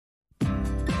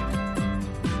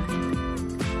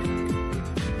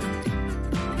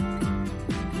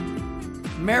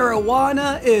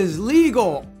Marijuana is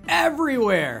legal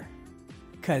everywhere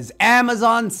because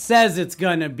Amazon says it's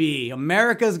gonna be.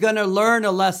 America's gonna learn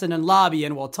a lesson in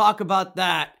lobbying. We'll talk about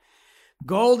that.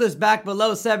 Gold is back below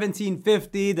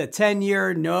 1750. The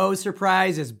 10-year, no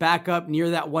surprise, is back up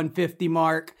near that 150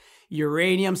 mark.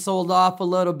 Uranium sold off a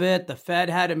little bit. The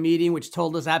Fed had a meeting which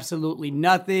told us absolutely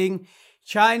nothing.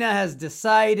 China has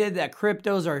decided that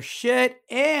cryptos are shit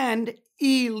and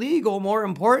illegal, more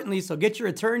importantly, so get your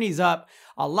attorneys up.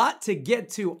 A lot to get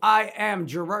to. I am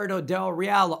Gerardo Del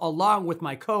Real, along with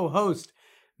my co-host,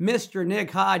 Mr.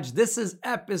 Nick Hodge. This is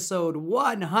episode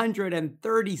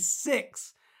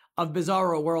 136 of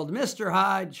Bizarro World. Mr.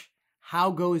 Hodge, how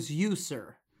goes you,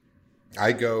 sir?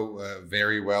 I go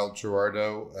very well,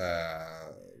 Gerardo.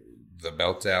 The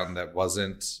meltdown that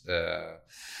wasn't that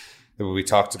we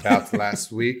talked about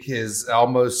last week is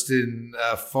almost in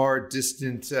a far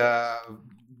distant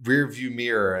rearview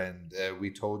mirror, and we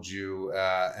told you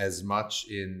as much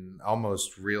in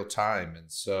almost real time.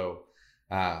 And so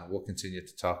we'll continue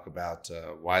to talk about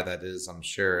why that is. I'm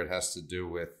sure it has to do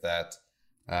with that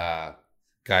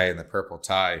guy in the purple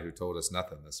tie who told us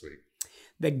nothing this week.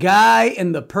 The guy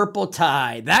in the purple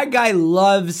tie. That guy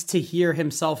loves to hear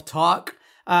himself talk.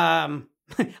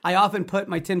 I often put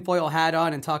my tinfoil hat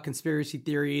on and talk conspiracy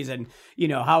theories and, you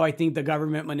know, how I think the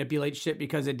government manipulates shit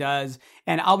because it does.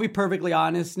 And I'll be perfectly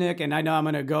honest, Nick, and I know I'm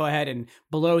going to go ahead and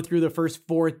blow through the first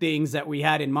four things that we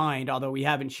had in mind, although we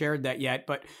haven't shared that yet.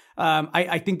 But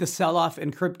I think the sell-off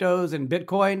in cryptos and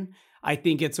Bitcoin, I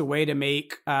think it's a way to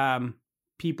make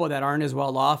people that aren't as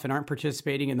well off and aren't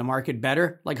participating in the market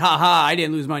better. Like, haha, I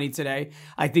didn't lose money today.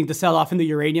 I think the sell-off in the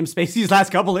uranium space these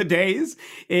last couple of days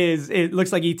it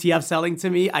looks like ETF selling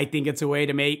to me. I think it's a way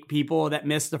to make people that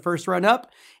missed the first run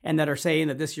up and that are saying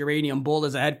that this uranium bull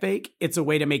is a head fake. It's a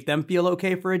way to make them feel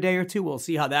okay for a day or two. We'll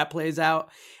see how that plays out.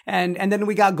 And then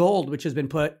we got gold, which has been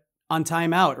put on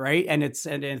timeout, right? And it's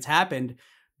happened.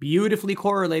 Beautifully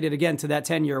correlated again to that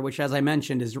 10-year, which, as I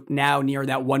mentioned, is now near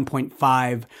that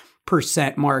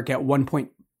 1.5% mark at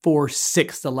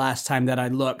 1.46 the last time that I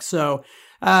looked. So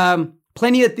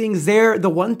plenty of things there. The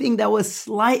one thing that was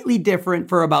slightly different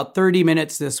for about 30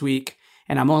 minutes this week,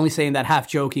 and I'm only saying that half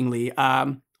jokingly,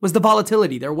 was the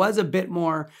volatility. There was a bit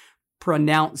more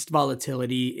pronounced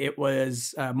volatility. It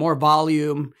was more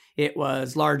volume. It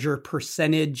was larger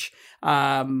percentages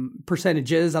on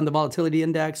the volatility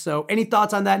index. So any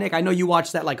thoughts on that, Nick? I know you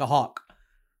watched that like a hawk.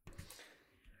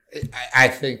 I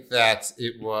think that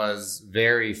it was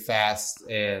very fast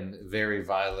and very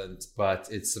violent, but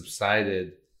it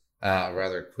subsided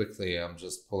rather quickly. I'm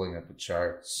just pulling up a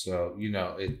chart. So, you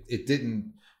know, it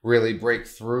didn't really break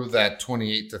through that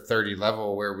 28 to 30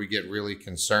 level where we get really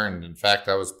concerned. In fact,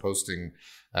 I was posting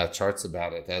charts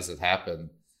about it as it happened,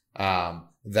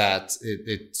 that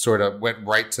it sort of went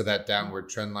right to that downward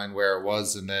trend line where it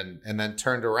was and then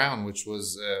turned around, which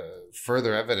was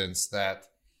further evidence that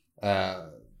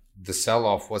the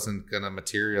sell-off wasn't going to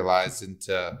materialize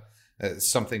into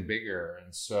something bigger.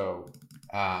 And so,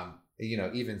 you know,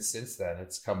 even since then,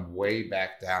 it's come way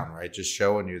back down, right? Just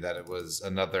showing you that it was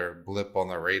another blip on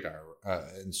the radar.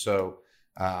 And so,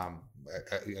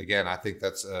 again, I think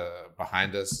that's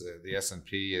behind us. The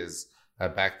S&P is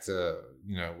back to,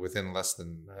 you know, within less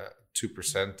than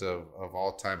 2% of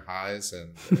all-time highs.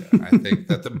 And I think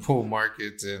that the bull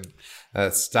market and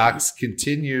stocks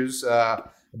continues,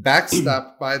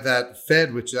 backstopped by that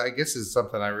Fed, which I guess is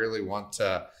something I really want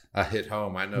to hit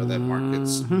home. I know that market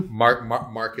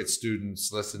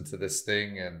students listen to this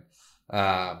thing, and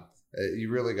you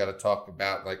really got to talk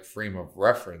about like frame of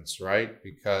reference, right?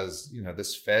 Because, you know,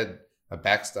 this Fed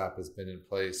backstop has been in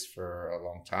place for a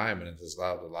long time, and it has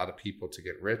allowed a lot of people to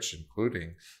get rich,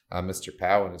 including Mr.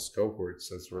 Powell and his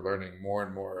cohorts, as we're learning more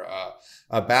and more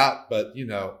about. But, you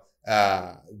know,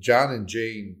 John and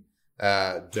Jane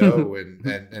Doe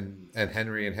and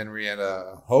Henry and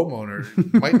Henrietta homeowner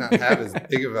might not have as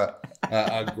big of a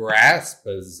grasp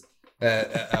as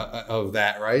of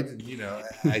that, right? And, you know,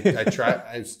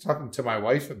 I was talking to my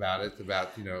wife about it,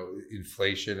 about, you know,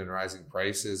 inflation and rising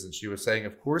prices, and she was saying,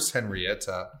 of course,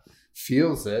 Henrietta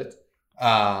feels it.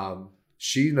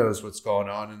 She knows what's going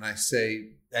on, and I say,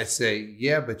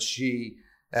 yeah, but she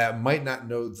might not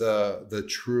know the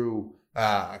true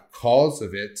cause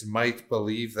of it, might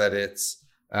believe that it's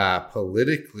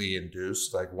politically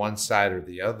induced, like one side or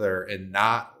the other, and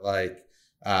not like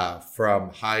from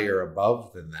higher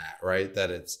above than that, right?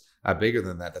 That it's bigger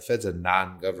than that. The Fed's a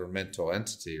non-governmental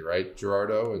entity, right,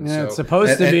 Gerardo? And yeah, so, it's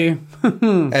supposed to be.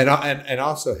 and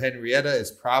also Henrietta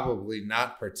is probably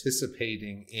not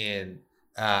participating in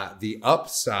the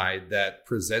upside that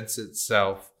presents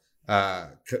itself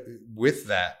with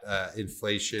that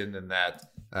inflation and that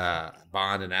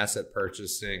bond and asset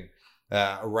purchasing,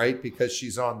 right? Because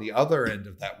she's on the other end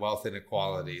of that wealth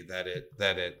inequality that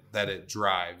it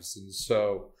drives, and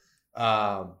so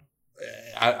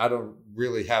I don't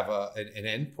really have an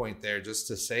end point there. Just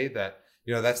to say that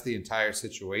that's the entire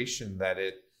situation that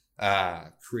it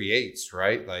creates,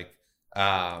 right? Like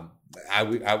I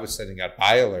was sending out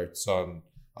buy alerts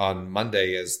on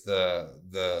Monday as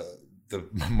the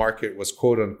market was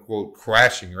quote unquote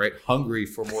crashing, right? Hungry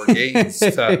for more gains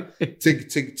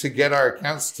to get our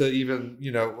accounts to even,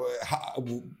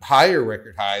 higher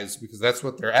record highs, because that's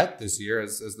what they're at this year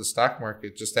as the stock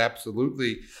market just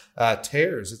absolutely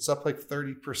tears. It's up like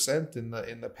 30%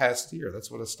 in the past year.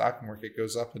 That's what a stock market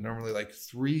goes up in normally like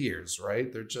 3 years, right?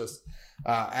 They're just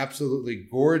absolutely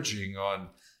gorging on,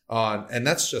 and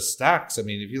that's just stocks. I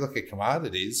mean, if you look at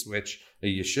commodities, which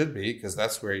you should be, because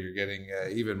that's where you're getting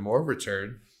even more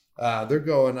return, they're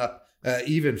going up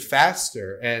even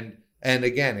faster. And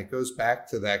again, it goes back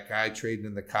to that guy trading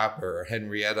in the copper, or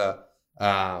Henrietta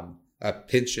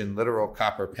pinching literal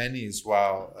copper pennies,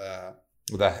 while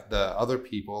the other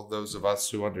people, those of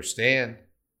us who understand,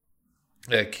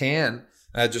 can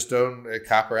just own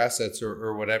copper assets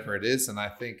or whatever it is. And I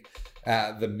think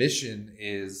the mission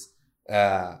is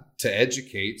to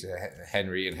educate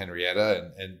Henry and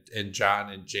Henrietta and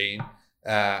John and Jane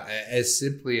as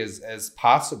simply as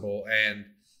possible. And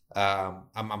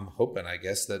I'm hoping, I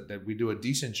guess, that we do a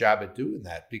decent job at doing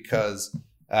that, because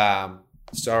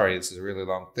sorry, this is a really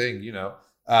long thing. You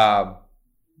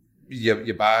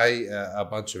buy a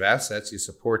bunch of assets, you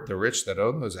support the rich that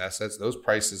own those assets, those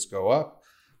prices go up.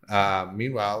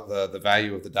 Meanwhile, the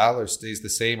value of the dollar stays the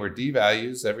same or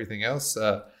devalues. Everything else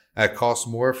costs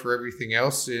more for everything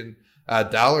else in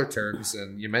dollar terms.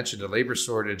 And you mentioned a labor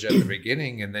shortage at the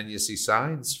beginning, and then you see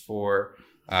signs for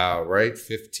right,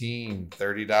 $15,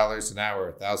 $30 an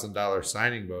hour, $1,000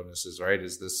 signing bonuses, right?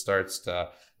 As this starts to,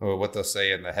 what they'll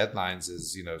say in the headlines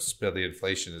is, the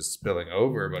inflation is spilling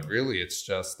over, but really it's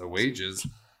just the wages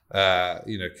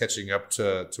catching up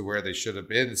to where they should have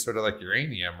been. It's sort of like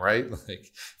uranium, right?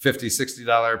 Like $50,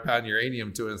 $60 a pound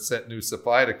uranium to incent new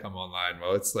supply to come online.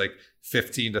 Well, it's like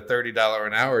 $15 to $30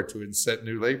 an hour to incent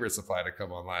new labor supply to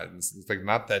come online. It's like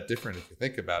not that different if you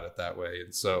think about it that way.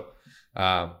 And so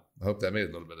I hope that made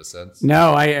a little bit of sense.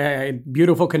 No, I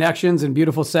beautiful connections and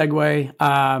beautiful segue.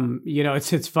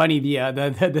 It's funny.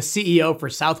 The CEO for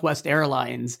Southwest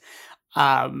Airlines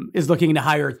is looking to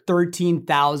hire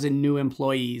 13,000 new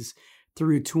employees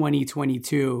through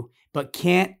 2022, but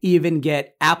can't even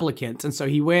get applicants. And so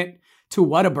he went to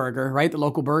Whataburger, right, the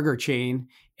local burger chain,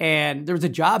 and there was a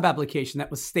job application that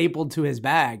was stapled to his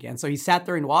bag. And so he sat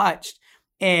there and watched,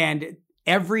 and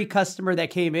every customer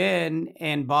that came in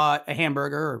and bought a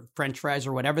hamburger or French fries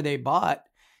or whatever they bought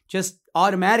just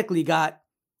automatically got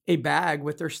a bag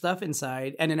with their stuff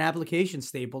inside and an application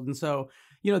stapled. And so,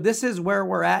 this is where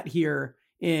we're at here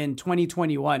in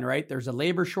 2021, right? There's a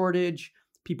labor shortage.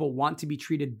 People want to be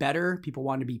treated better. People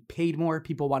want to be paid more.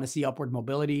 People want to see upward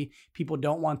mobility. People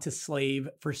don't want to slave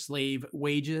for slave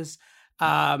wages.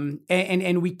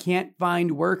 And we can't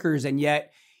find workers. And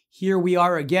yet here we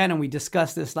are again, and we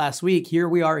discussed this last week. Here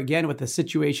we are again with the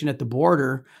situation at the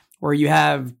border where you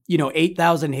have,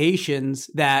 8,000 Haitians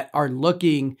that are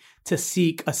looking to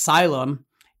seek asylum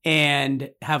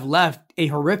and have left a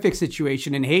horrific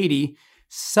situation in Haiti,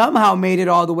 somehow made it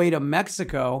all the way to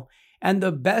Mexico. And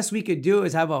the best we could do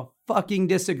is have a fucking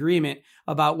disagreement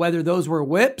about whether those were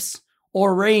whips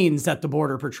or reins that the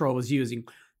Border Patrol was using.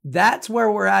 That's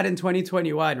where we're at in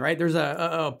 2021, right? There's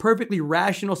a perfectly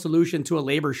rational solution to a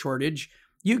labor shortage.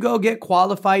 You go get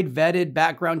qualified, vetted,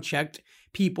 background checked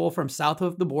people from south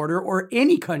of the border or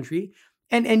any country,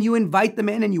 and you invite them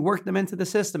in and you work them into the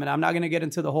system. And I'm not going to get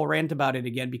into the whole rant about it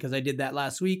again because I did that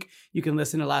last week. You can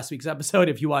listen to last week's episode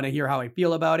if you want to hear how I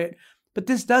feel about it. But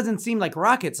this doesn't seem like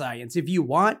rocket science. If you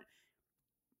want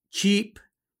cheap,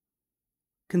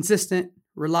 consistent,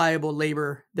 reliable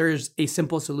labor, there's a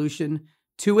simple solution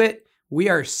to it. We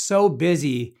are so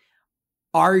busy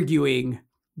arguing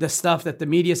the stuff that the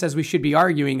media says we should be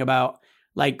arguing about,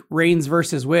 like reins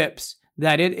versus whips,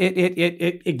 that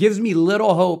it gives me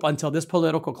little hope until this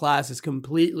political class is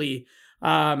completely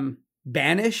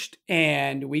banished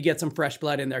and we get some fresh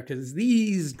blood in there, because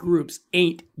these groups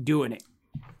ain't doing it.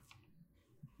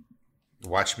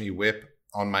 Watch me whip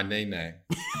on my nay-nay.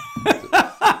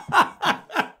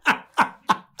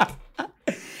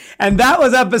 And that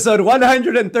was episode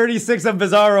 136 of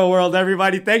Bizarro World,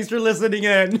 everybody. Thanks for listening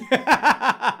in.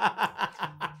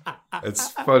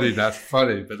 It's funny, not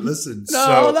funny, but listen. No,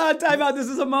 hold on, time out. This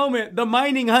is a moment. The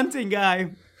mining hunting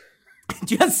guy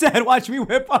Just said, watch me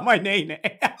whip on my nene.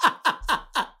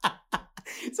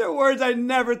 These are words I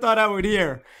never thought I would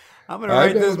hear. I'm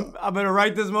gonna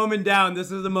write this moment down.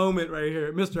 This is the moment right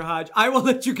here, Mr. Hodge. I will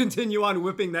let you continue on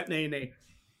whipping that nene.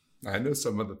 I know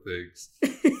some of the things.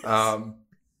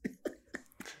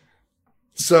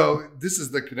 So this is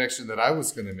the connection that I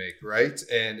was going to make, right?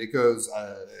 And it goes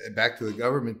back to the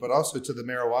government, but also to the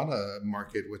marijuana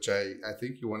market, which I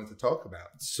think you wanted to talk about.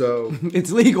 So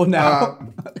it's legal now.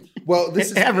 Well,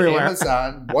 this is everywhere.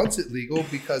 Amazon wants it legal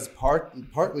because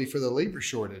partly for the labor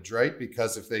shortage, right?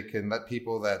 Because if they can let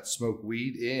people that smoke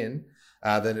weed in,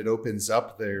 then it opens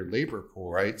up their labor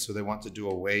pool, right? So they want to do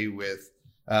away with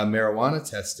marijuana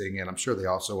testing, and I'm sure they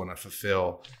also want to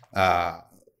fulfill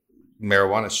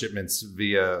marijuana shipments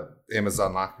via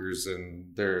Amazon lockers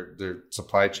and their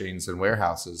supply chains and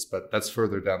warehouses, but that's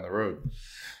further down the road.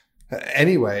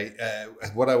 Anyway,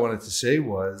 what I wanted to say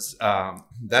was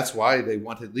that's why they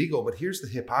want it legal. But here's the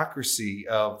hypocrisy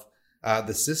of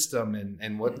the system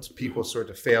and what people sort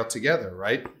of fail together,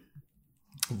 right?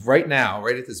 Right now,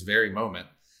 right at this very moment,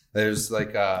 there's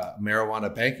like a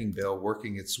marijuana banking bill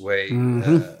working its way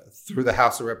through the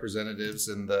House of Representatives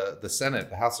and the Senate.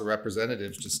 The House of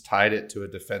Representatives just tied it to a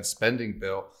defense spending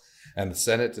bill, and the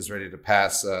Senate is ready to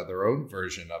pass their own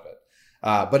version of it.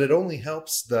 But it only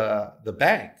helps the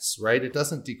banks, right? It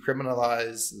doesn't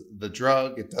decriminalize the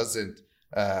drug. It doesn't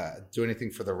do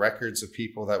anything for the records of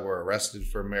people that were arrested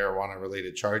for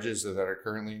marijuana-related charges or that are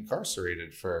currently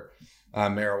incarcerated for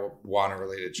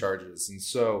marijuana-related charges. And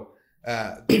so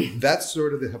that's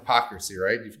sort of the hypocrisy,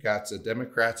 right? You've got a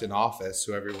Democrat in office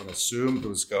who everyone assumed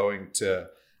was going to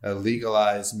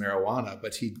legalize marijuana,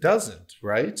 but he doesn't,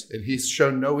 right? And he's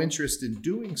shown no interest in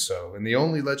doing so. And the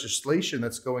only legislation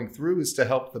that's going through is to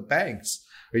help the banks.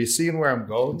 Are you seeing where I'm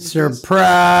going?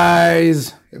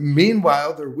 Surprise!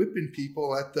 Meanwhile, they're whipping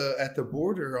people at the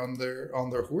border on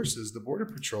their horses. The Border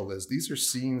Patrol is. These are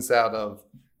scenes out of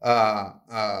the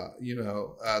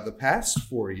past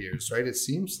 4 years, right? It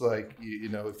seems like,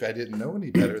 if I didn't know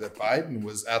any better, that Biden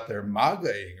was out there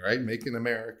MAGA-ing, right? Making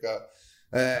America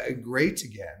great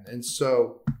again. And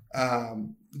so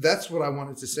that's what I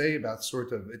wanted to say about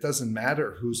sort of, it doesn't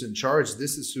matter who's in charge.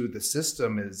 This is who the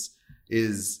system is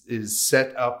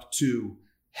set up to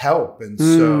help. And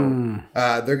so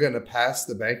they're going to pass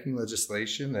the banking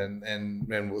legislation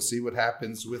and we'll see what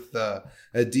happens with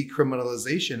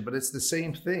decriminalization. But it's the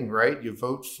same thing, right? You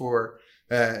vote for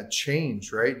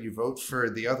change, right? You vote for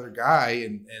the other guy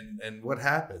and what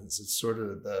happens? It's sort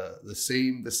of the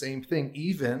same thing,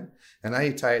 even, and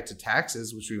I tie it to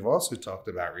taxes, which we've also talked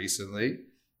about recently,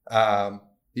 and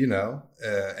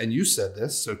you said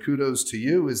this, so kudos to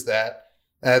you, is that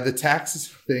the taxes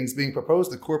things being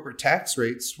proposed, the corporate tax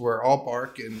rates were all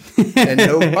bark and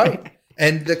no bite.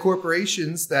 And the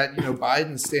corporations that,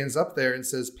 Biden stands up there and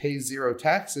says pay zero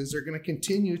taxes are going to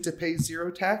continue to pay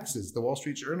zero taxes. The Wall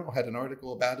Street Journal had an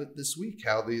article about it this week,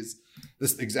 how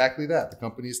exactly that. The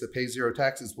companies that pay zero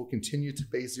taxes will continue to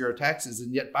pay zero taxes.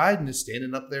 And yet Biden is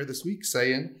standing up there this week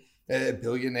saying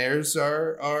billionaires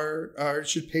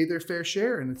should pay their fair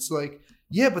share. And it's like,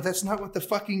 yeah, but that's not what the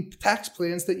fucking tax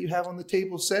plans that you have on the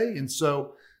table say. And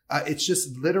so it's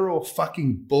just literal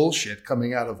fucking bullshit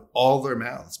coming out of all their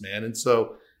mouths, man. And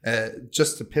so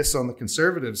just to piss on the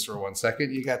conservatives for 1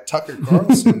 second, you got Tucker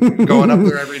Carlson going up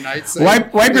there every night saying,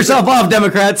 wipe yourself off,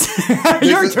 Democrats.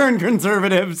 Your turn,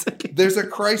 conservatives. There's a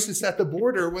crisis at the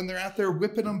border when they're out there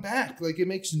whipping them back. Like, it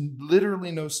makes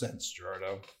literally no sense,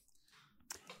 Gerardo.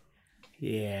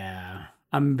 Yeah.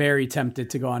 I'm very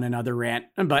tempted to go on another rant,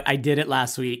 but I did it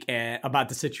last week about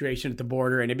the situation at the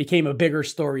border, and it became a bigger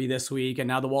story this week. And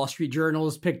now the Wall Street Journal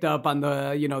has picked up on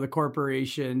the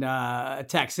corporation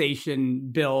taxation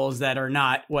bills that are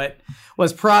not what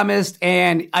was promised.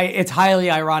 And it's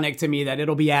highly ironic to me that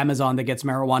it'll be Amazon that gets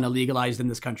marijuana legalized in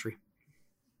this country.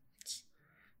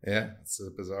 Yeah, it's a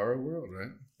bizarro world,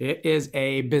 right? It is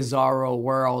a bizarro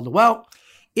world. Well,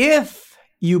 if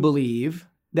you believe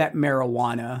that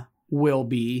marijuana will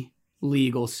be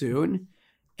legal soon,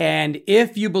 and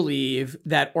if you believe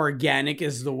that organic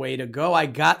is the way to go, I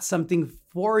got something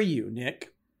for you,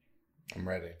 Nick. I'm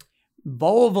ready.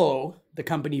 Volvo, the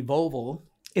company Volvo,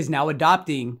 is now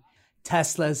adopting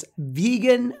Tesla's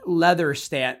vegan leather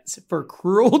stance for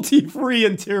cruelty-free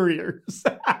interiors.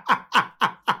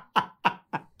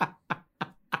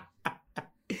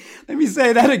 Let me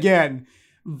say that again.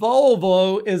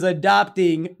 Volvo is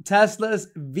adopting Tesla's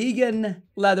vegan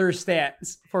leather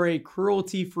stance for a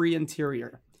cruelty-free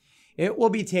interior. It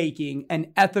will be taking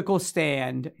an ethical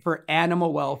stand for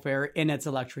animal welfare in its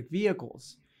electric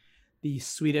vehicles. The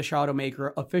Swedish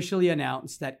automaker officially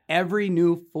announced that every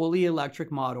new fully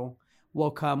electric model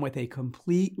will come with a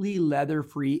completely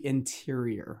leather-free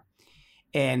interior.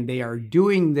 And they are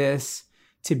doing this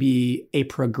to be a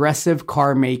progressive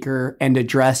car maker and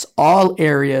address all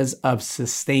areas of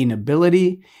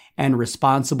sustainability and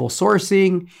responsible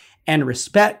sourcing and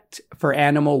respect for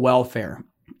animal welfare.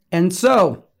 And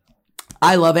so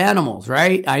I love animals,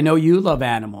 right? I know you love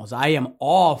animals. I am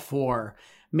all for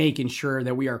making sure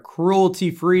that we are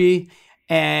cruelty-free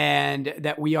and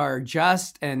that we are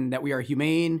just and that we are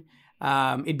humane.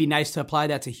 It'd be nice to apply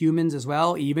that to humans as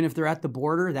well, even if they're at the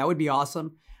border. That would be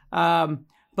awesome.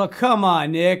 But come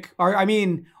on, Nick. Are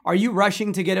you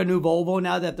rushing to get a new Volvo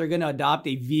now that they're going to adopt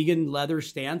a vegan leather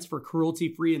stance for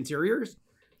cruelty-free interiors?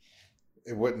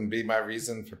 It wouldn't be my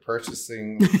reason for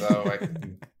purchasing, though. I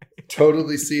can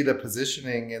totally see the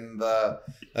positioning in the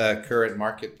current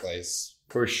marketplace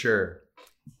for sure.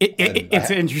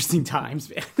 It's interesting times,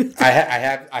 man.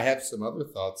 I have some other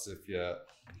thoughts if you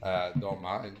don't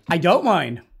mind. I don't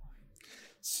mind.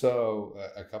 So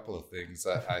a couple of things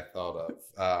I thought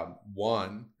of.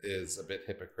 One is a bit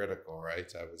hypocritical,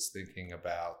 right? I was thinking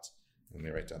about, let me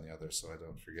write down the other so I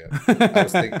don't forget.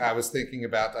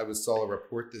 I saw a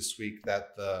report this week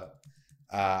that the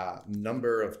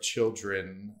number of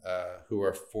children who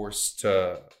are forced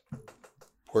to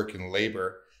work in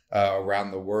labor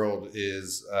around the world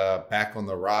is back on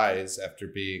the rise after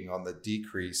being on the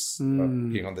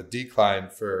being on the decline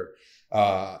for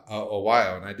a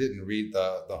while. And I didn't read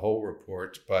the whole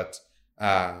report, but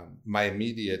my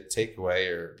immediate takeaway,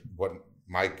 or what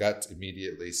my gut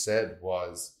immediately said,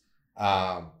 was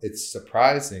it's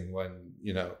surprising when,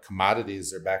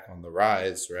 commodities are back on the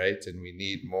rise, right? And we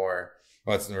need more.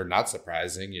 Well, it's not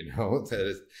surprising,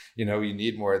 that, you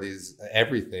need more of these,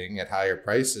 everything at higher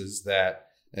prices, that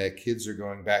kids are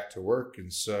going back to work.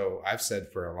 And so I've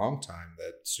said for a long time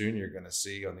that soon you're going to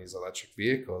see on these electric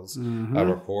vehicles a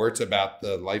report about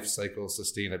the life cycle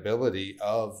sustainability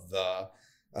of the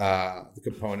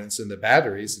components in the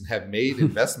batteries, and have made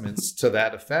investments to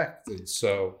that effect. And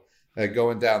so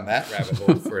going down that rabbit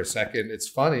hole for a second, it's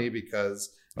funny because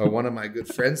one of my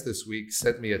good friends this week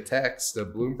sent me a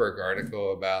Bloomberg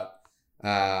article about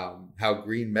how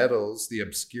green metals, the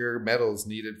obscure metals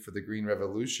needed for the green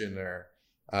revolution, are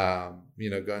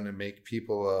going to make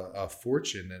people a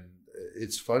fortune. And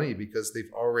it's funny because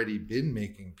they've already been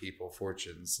making people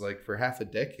fortunes like for half a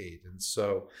decade. And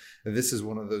so this is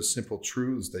one of those simple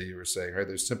truths that you were saying, right?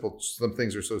 Some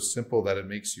things are so simple that it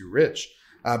makes you rich.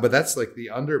 But that's like the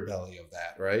underbelly of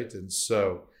that, right? And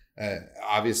so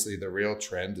obviously the real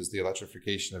trend is the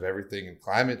electrification of everything and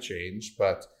climate change.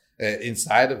 But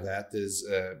inside of that is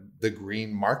the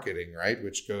green marketing, right?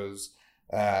 Which goes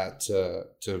to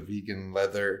vegan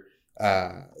leather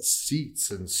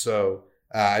seats. And so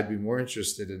I'd be more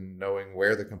interested in knowing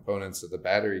where the components of the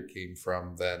battery came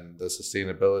from than the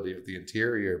sustainability of the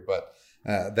interior. But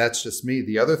that's just me.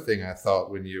 The other thing I thought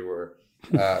when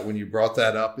you brought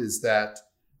that up is that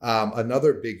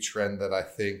another big trend that I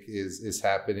think is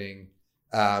happening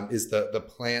is the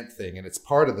plant thing. And it's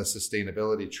part of the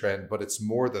sustainability trend, but it's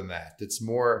more than that. It's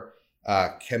more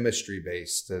chemistry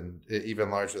based, and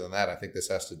even larger than that. I think this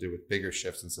has to do with bigger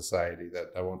shifts in society that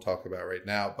I won't talk about right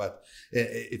now, but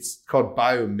it's called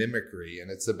biomimicry, and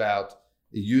it's about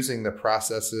using the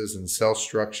processes and cell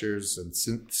structures and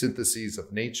syntheses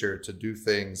of nature to do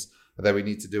things that we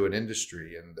need to do in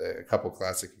industry. And a couple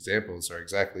classic examples are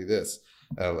exactly this.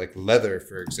 Like leather,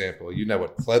 for example. You know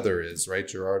what pleather is, right,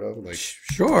 Gerardo? Like,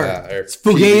 sure. It's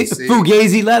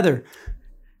Fugazi leather.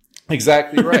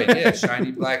 Exactly right. Yeah,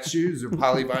 shiny black shoes or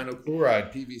polyvinyl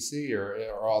chloride, PVC,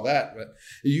 or all that. But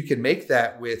you can make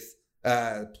that with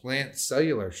plant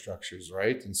cellular structures,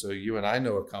 right? And so you and I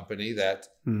know a company that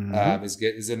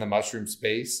is in the mushroom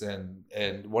space, and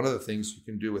one of the things you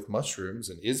can do with mushrooms,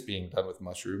 and is being done with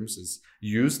mushrooms, is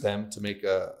use them to make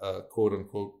a quote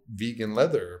unquote vegan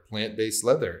leather or plant-based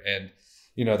leather. And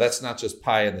that's not just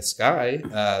pie in the sky.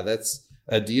 That's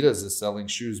Adidas is selling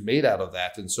shoes made out of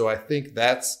that. And so I think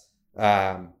that's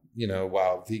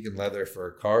while vegan leather for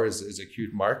a car is a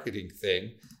cute marketing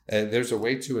thing, there's a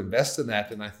way to invest in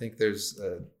that. And I think there's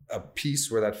a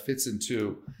piece where that fits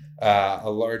into a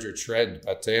larger trend.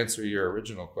 But to answer your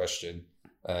original question,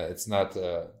 it's not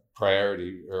a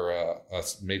priority or a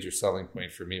major selling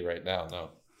point for me right now. No.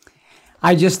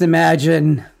 I just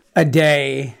imagine a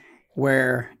day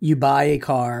where you buy a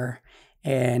car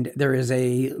and there is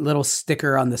a little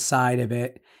sticker on the side of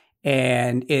it,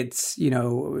 and it's,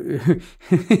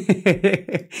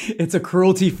 it's a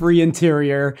cruelty-free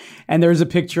interior, and there's a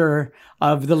picture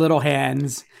of the little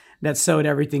hands that sewed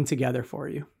everything together for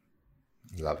you.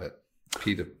 Love it.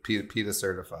 PETA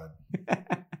certified.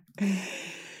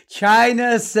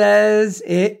 China says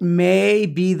it may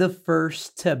be the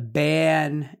first to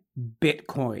ban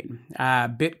Bitcoin.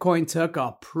 Bitcoin took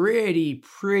a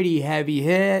pretty heavy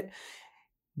hit,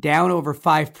 down over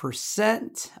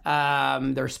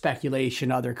 5%. There's speculation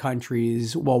other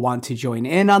countries will want to join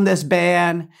in on this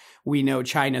ban. We know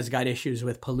China's got issues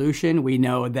with pollution. We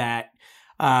know that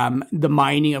the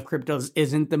mining of cryptos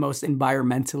isn't the most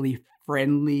environmentally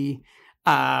friendly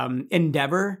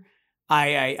endeavor.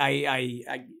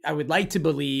 I would like to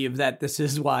believe that this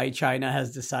is why China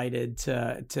has decided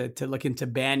to look into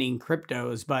banning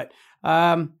cryptos, but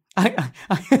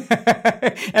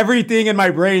everything in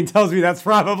my brain tells me that's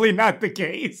probably not the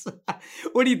case.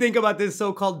 What do you think about this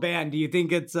so-called ban? Do you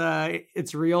think it's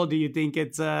real? Do you think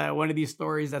it's one of these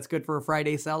stories that's good for a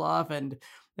Friday sell-off and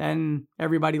then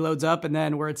everybody loads up and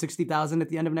then we're at 60,000 at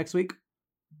the end of next week?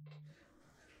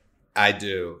 I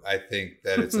do. I think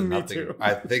that it's a nothing.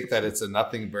 I think that it's a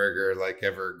nothing burger, like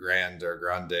Evergrande or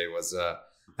Grande was a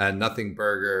nothing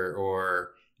burger,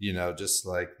 or just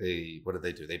like what did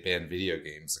they do? They banned video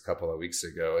games a couple of weeks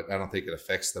ago. I don't think it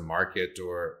affects the market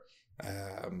or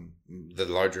the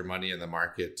larger money in the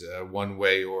market one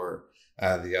way or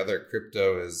the other.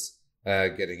 Crypto is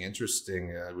getting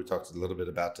interesting. We talked a little bit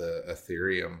about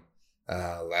Ethereum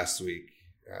last week.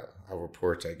 I'll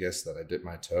report, I guess, that I dipped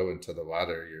my toe into the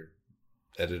water. Your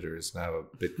editor is now a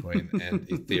Bitcoin and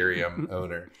Ethereum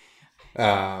owner.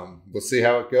 We'll see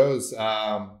how it goes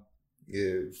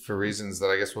for reasons that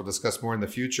I guess we'll discuss more in the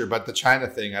future. But the China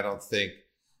thing, I don't think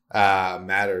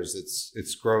matters.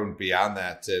 It's grown beyond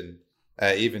that. And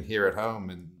even here at home,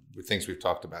 and the things we've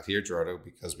talked about here, Gerardo,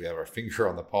 because we have our finger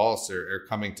on the pulse, are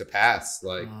coming to pass.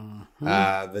 Like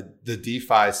the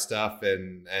DeFi stuff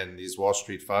and these Wall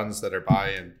Street funds that are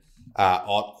buying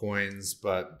altcoins,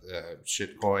 but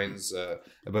shit coins,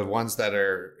 but ones that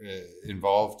are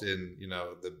involved in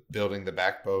the building the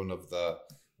backbone of the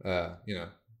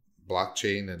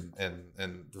blockchain and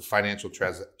the financial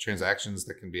transactions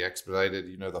that can be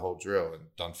expedited, the whole drill, and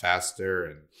done faster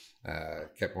and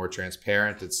kept more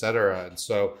transparent, etc. And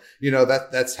so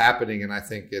that's happening, and I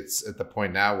think it's at the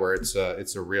point now where it's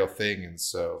a real thing. And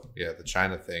so the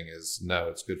China thing is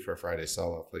it's good for a Friday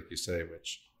sell-off, like you say,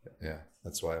 which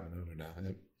that's why I'm an owner now.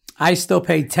 Yeah. I still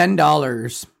pay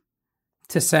 $10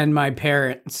 to send my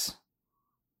parents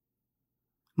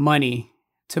money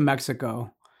to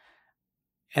Mexico,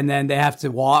 and then they have to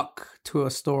walk to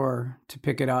a store to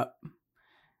pick it up.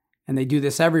 And they do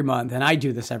this every month, and I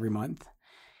do this every month.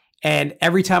 And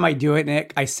every time I do it,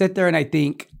 Nick, I sit there and I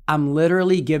think I'm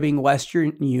literally giving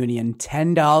Western Union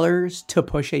 $10 to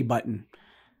push a button.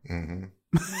 Mm-hmm.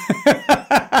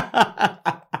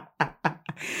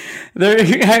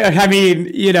 I mean,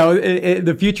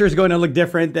 the future is going to look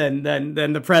different than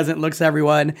the present looks,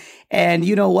 everyone. And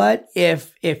you know what?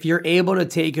 If you're able to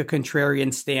take a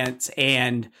contrarian stance,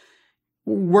 and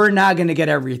we're not going to get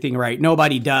everything right,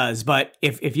 nobody does. But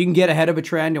if you can get ahead of a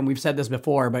trend, and we've said this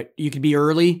before, but you could be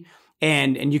early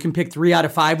and you can pick 3 out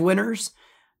of 5 winners,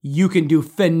 you can do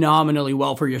phenomenally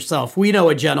well for yourself. We know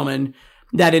a gentleman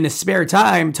that in his spare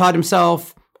time taught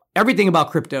himself everything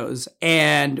about cryptos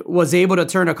and was able to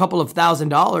turn a couple of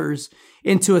 $1,000s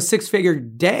into a 6-figure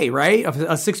day, right? A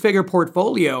 6-figure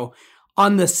portfolio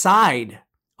on the side,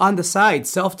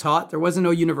 self-taught. There wasn't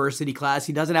no university class.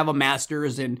 He doesn't have a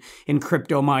master's in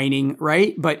crypto mining,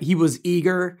 right? But he was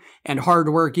eager and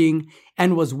hardworking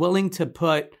and was willing to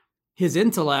put his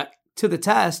intellect to the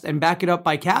test and back it up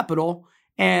by capital.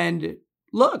 And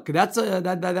look,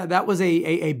 that was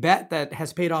a bet that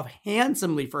has paid off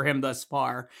handsomely for him thus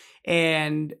far.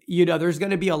 And, there's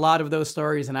going to be a lot of those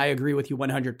stories. And I agree with you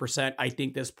 100%. I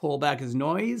think this pullback is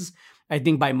noise. I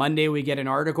think by Monday we get an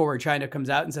article where China comes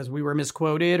out and says we were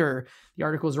misquoted, or the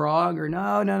article's wrong, or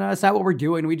no, it's not what we're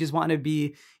doing. We just want to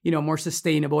be, more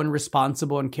sustainable and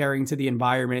responsible and caring to the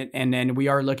environment. And then we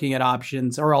are looking at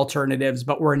options or alternatives,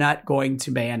 but we're not going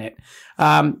to ban it.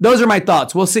 Those are my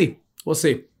thoughts. We'll see.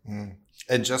 Mm.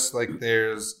 And just like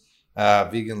there's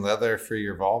vegan leather for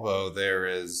your Volvo, there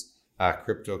is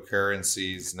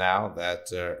cryptocurrencies now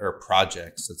that or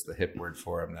projects, that's the hip word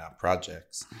for them now,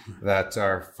 projects that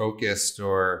are focused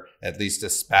or at least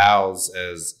espouse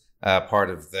as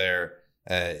part of their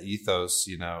ethos,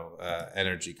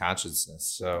 energy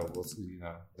consciousness. So we'll see,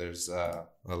 there's a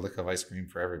lick of ice cream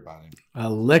for everybody. A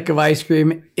lick of ice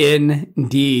cream,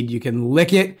 indeed. You can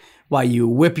lick it while you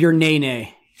whip your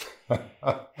nay-nay.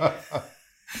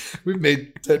 We've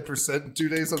made 10% in 2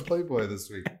 days on Playboy this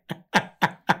week.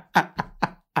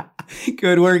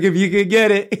 Good work if you could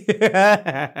get it.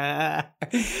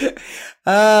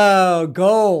 Oh,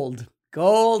 gold.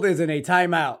 Gold is in a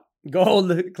timeout. Gold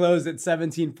closed at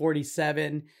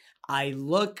 1747. I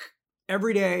look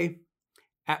every day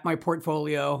at my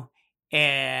portfolio,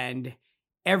 and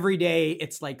every day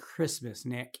it's like Christmas,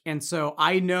 Nick. And so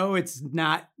I know it's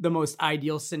not the most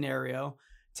ideal scenario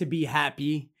to be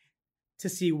happy to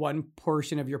see one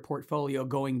portion of your portfolio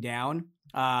going down.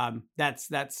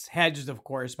 That's hedged, of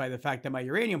course, by the fact that my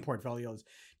uranium portfolio is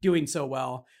doing so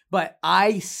well. But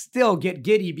I still get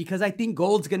giddy because I think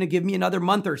gold's going to give me another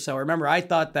month or so. Remember, I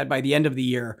thought that by the end of the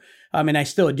year, and I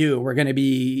still do, we're going to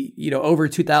be, over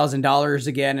 $2,000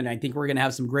 again. And I think we're going to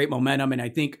have some great momentum. And I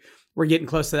think we're getting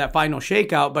close to that final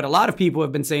shakeout. But a lot of people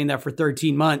have been saying that for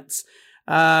 13 months.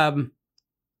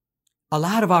 A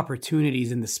lot of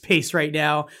opportunities in the space right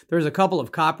now. There's a couple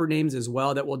of copper names as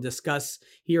well that we'll discuss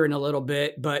here in a little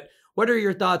bit. But what are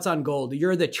your thoughts on gold?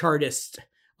 You're the chartist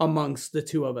amongst the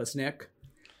two of us, Nick.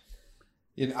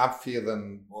 I'm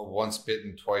feeling once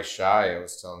bitten, twice shy. I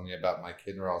was telling you about my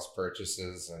Kinross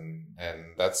purchases, and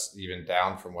that's even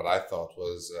down from what I thought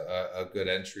was a good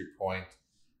entry point.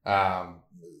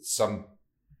 Some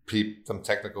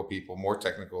technical people, more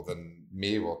technical than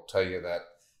me, will tell you that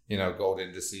gold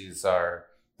indices are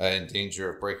in danger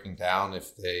of breaking down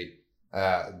if they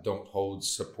don't hold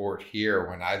support here.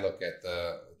 When I look at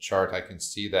the chart, I can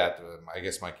see that. I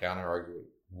guess my counter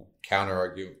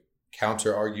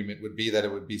argument would be that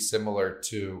it would be similar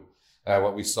to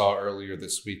what we saw earlier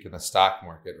this week in the stock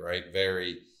market, right?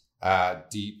 Very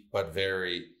deep, but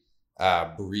very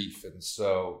brief. And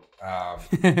so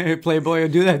Playboy will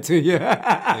do that to you.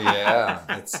 Yeah,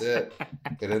 that's it.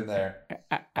 Get in there.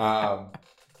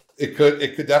 It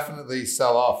could definitely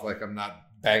sell off. Like, I'm not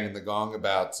banging the gong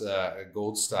about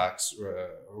gold stocks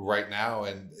right now,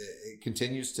 and it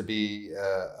continues to be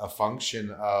a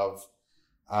function of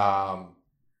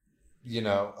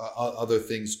other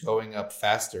things going up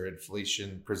faster,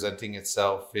 inflation presenting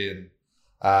itself in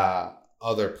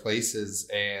other places,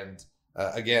 and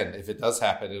again, if it does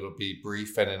happen, it'll be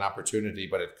brief and an opportunity,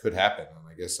 but it could happen, and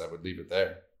I guess I would leave it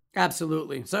there.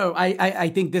 Absolutely. So I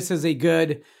think this is a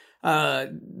good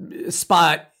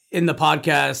spot in the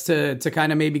podcast to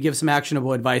kind of maybe give some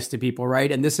actionable advice to people,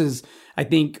 right? And this is, I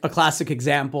think, a classic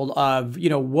example of,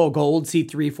 will gold see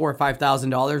 $3,000, $4,000,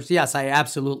 $5,000? Yes, I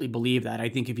absolutely believe that. I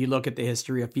think if you look at the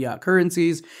history of fiat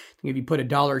currencies, if you put a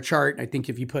dollar chart, I think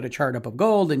if you put a chart up of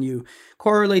gold and you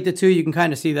correlate the two, you can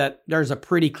kind of see that there's a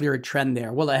pretty clear trend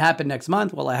there. Will it happen next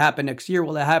month? Will it happen next year?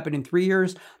 Will it happen in 3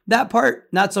 years? That part,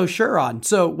 not so sure on.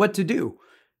 So what to do?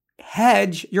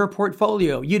 Hedge your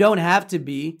portfolio. You don't have to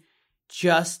be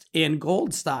just in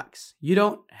gold stocks. You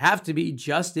don't have to be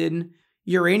just in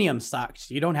uranium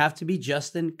stocks. You don't have to be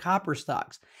just in copper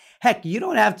stocks. Heck, you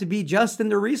don't have to be just in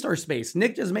the resource space.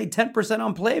 Nick just made 10%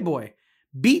 on Playboy.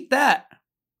 Beat that.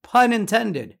 Pun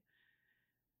intended.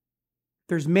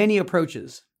 There's many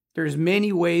approaches. There's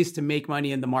many ways to make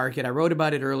money in the market. I wrote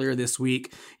about it earlier this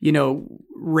week.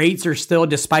 Rates are still,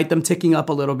 despite them ticking up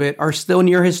a little bit, are still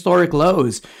near historic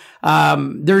lows.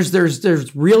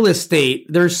 There's real estate.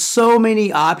 There's so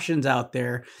many options out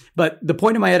there. But the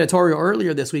point of my editorial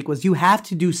earlier this week was you have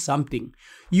to do something.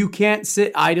 You can't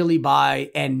sit idly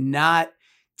by and not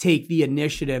take the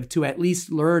initiative to at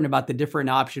least learn about the different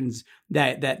options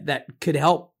that could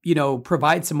help,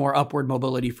 provide some more upward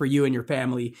mobility for you and your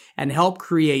family and help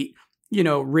create,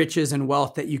 riches and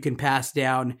wealth that you can pass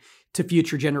down to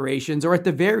future generations, or at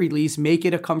the very least, make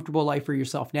it a comfortable life for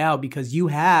yourself now, because you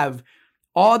have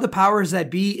all the powers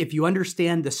that be. If you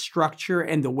understand the structure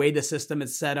and the way the system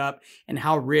is set up and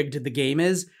how rigged the game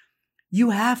is, you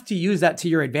have to use that to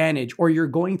your advantage, or you're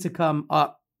going to come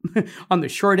up on the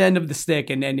short end of the stick.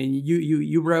 And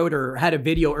you wrote or had a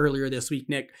video earlier this week,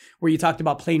 Nick, where you talked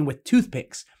about playing with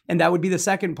toothpicks. And that would be the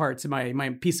second part to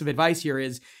my piece of advice here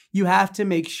is you have to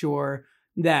make sure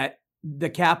that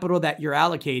the capital that you're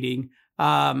allocating,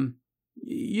 that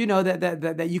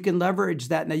you can leverage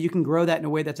that and that you can grow that in a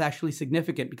way that's actually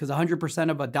significant, because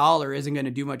 100% of a dollar isn't going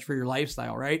to do much for your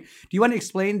lifestyle, right? Do you want to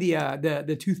explain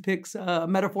the toothpicks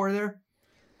metaphor there?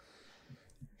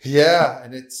 Yeah,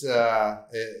 and it's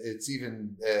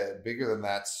even bigger than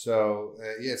that. So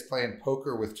it's playing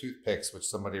poker with toothpicks, which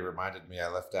somebody reminded me I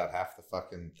left out half the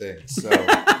fucking thing. So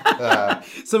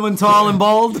someone tall and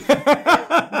bald.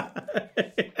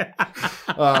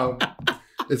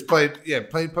 It's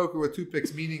playing poker with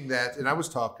toothpicks, meaning that, and I was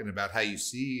talking about how you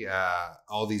see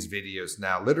all these videos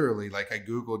now. Literally, like I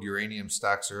Googled uranium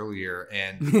stocks earlier,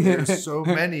 and there's so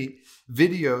many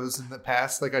videos in the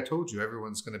past. Like I told you,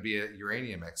 everyone's going to be a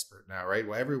uranium expert now, right?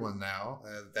 Well, everyone now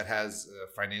that has a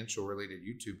financial related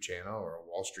YouTube channel or a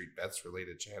Wall Street Bets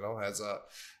related channel has a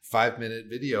 5-minute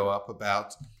video up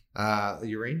about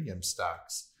uranium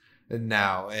stocks.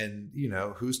 And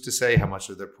who's to say how much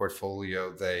of their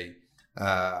portfolio they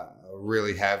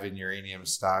really have in uranium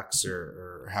stocks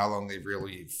or how long they've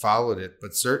really followed it.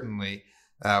 But certainly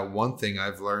one thing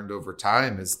I've learned over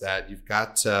time is that you've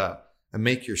got to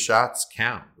make your shots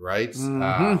count, right?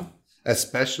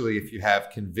 Especially if you have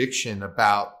conviction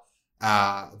about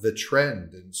the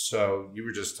trend. And so you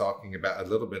were just talking about a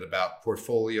little bit about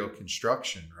portfolio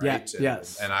construction, right?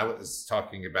 Yes. And I was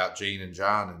talking about Jane and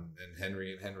John and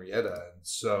Henry and Henrietta. And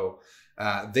so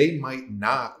they might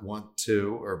not want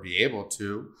to or be able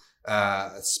to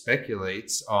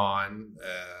speculate on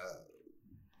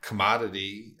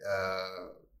commodity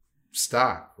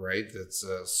stock, right? That's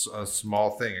a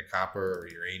small thing, a copper or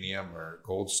uranium or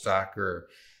gold stock or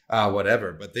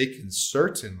whatever. But they can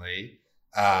certainly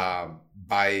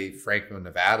buy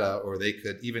Franco-Nevada, or they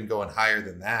could even go in higher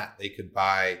than that. They could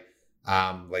buy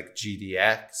like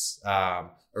GDX,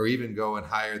 or even going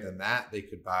higher than that, they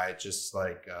could buy just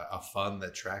like a fund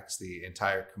that tracks the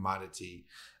entire commodity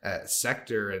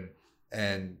sector.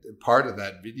 And part of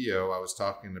that video, I was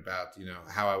talking about,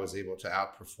 how I was able to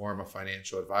outperform a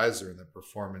financial advisor in the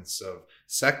performance of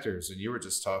sectors. And you were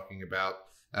just talking about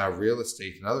real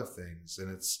estate and other things.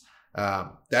 And it's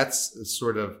that's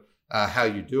sort of how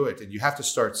you do it. And you have to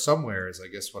start somewhere, is I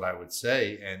guess what I would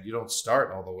say. And you don't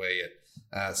start all the way at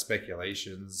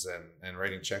speculations and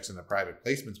writing checks in the private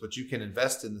placements, but you can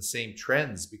invest in the same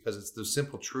trends, because it's those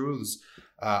simple truths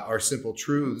are simple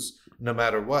truths no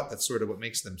matter what. That's sort of what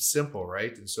makes them simple,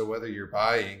 right? And so whether you're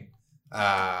buying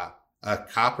a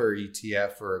copper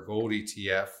ETF or a gold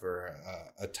ETF or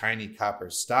a tiny copper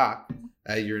stock,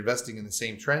 you're investing in the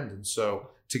same trend. And so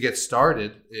to get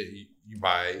started, you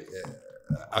buy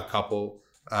a couple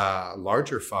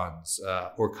larger funds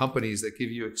or companies that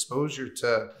give you exposure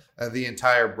to the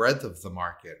entire breadth of the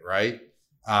market, right?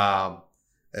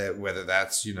 Whether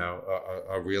that's,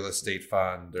 a real estate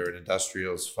fund or an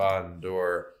industrials fund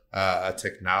or a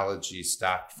technology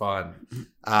stock fund.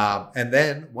 And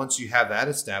then once you have that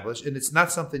established, and it's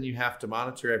not something you have to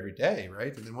monitor every day,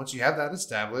 right? And then once you have that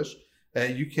established,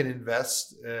 you can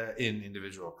invest in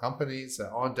individual companies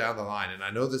on down the line. And I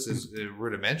know this is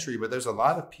rudimentary, but there's a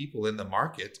lot of people in the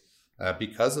market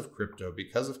because of crypto,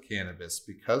 because of cannabis,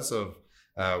 because of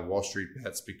Wall Street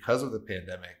bets, because of the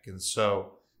pandemic. And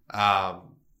so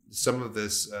some of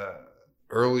this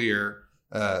earlier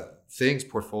things,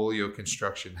 portfolio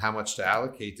construction, how much to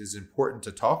allocate, is important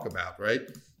to talk about, right?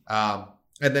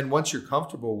 And then once you're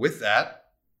comfortable with that,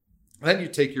 then you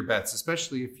take your bets,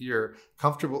 especially if you're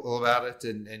comfortable about it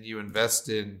and you invest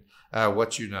in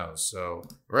what you know. So,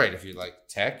 right, if you like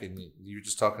tech and you were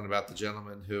just talking about the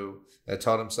gentleman who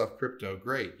taught himself crypto,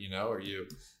 great, or you,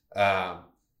 I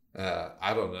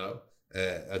don't know,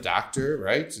 a doctor,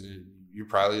 right? You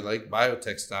probably like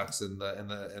biotech stocks in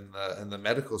the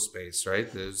medical space,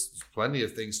 right? There's plenty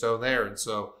of things thrown there, and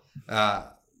so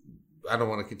I don't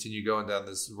want to continue going down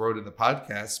this road in the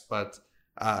podcast, but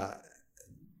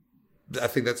I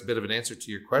think that's a bit of an answer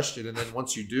to your question. And then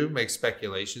once you do make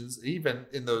speculations, even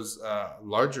in those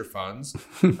larger funds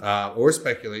or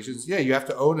speculations, you have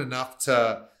to own enough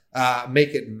to make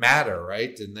it matter,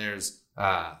 right? And there's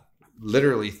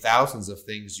literally thousands of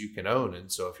things you can own.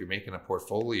 And so if you're making a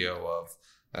portfolio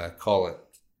of, call it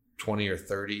 20 or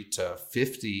 30 to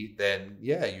 50, then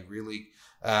you really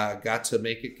got to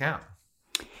make it count.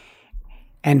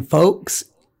 And folks,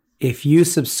 if you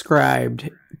subscribed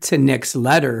to Nick's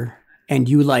letter and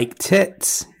you like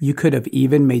tits, you could have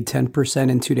even made 10%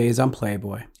 in 2 days on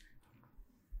Playboy.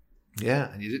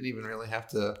 Yeah, and you didn't even really have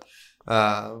to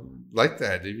like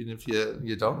that. Even if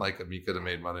you don't like them, you could have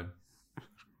made money.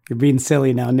 You're being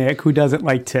silly now, Nick. Who doesn't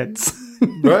like tits?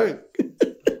 Right.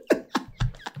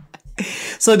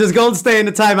 So does gold stay in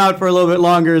the timeout for a little bit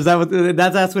longer? Is that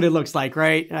that's what it looks like,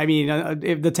 right? I mean,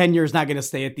 if the 10-year is not going to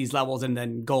stay at these levels and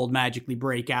then gold magically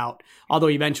break out, although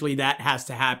eventually that has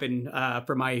to happen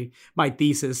for my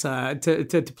thesis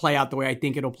to play out the way I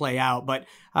think it'll play out. But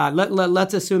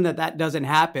let's assume that doesn't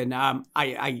happen.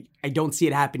 I don't see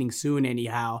it happening soon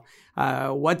anyhow.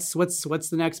 What's the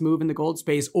next move in the gold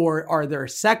space? Or are there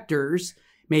sectors,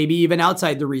 maybe even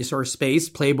outside the resource space,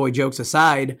 Playboy jokes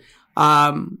aside,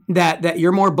 that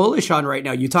you're more bullish on right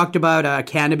now? You talked about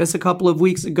cannabis a couple of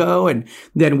weeks ago, and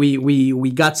then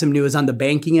we got some news on the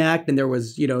Banking Act, and there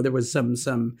was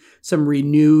some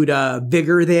renewed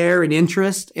vigor there and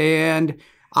interest. And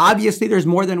obviously there's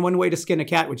more than one way to skin a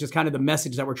cat, which is kind of the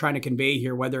message that we're trying to convey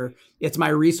here, whether it's my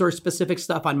resource specific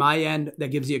stuff on my end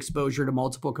that gives you exposure to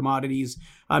multiple commodities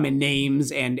and names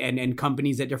and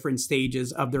companies at different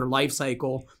stages of their life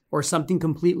cycle, or something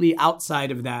completely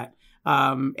outside of that.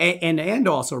 And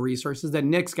also resources that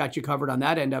Nick's got you covered on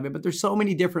that end of it. But there's so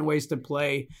many different ways to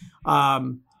play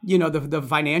the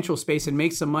financial space and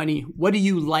make some money. What do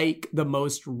you like the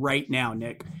most right now,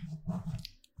 Nick?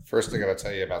 First, I got to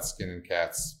tell you about skinning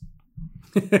cats.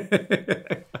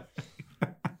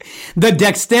 The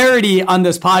dexterity on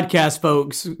this podcast,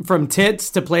 folks, from tits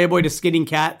to Playboy to skinning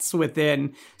cats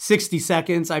within 60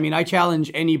 seconds. I mean, I challenge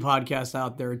any podcast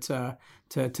out there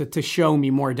to show me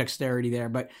more dexterity there,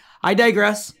 but I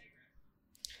digress.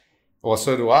 Well,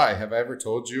 so do I. Have I ever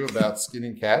told you about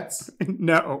skinning cats?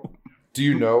 No. Do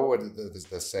you know what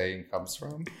the saying comes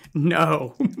from?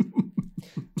 No.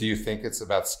 Do you think it's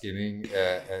about skinning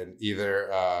either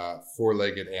a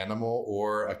four-legged animal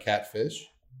or a catfish?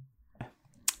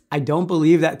 I don't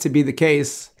believe that to be the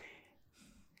case.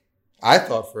 I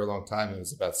thought for a long time it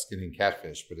was about skinning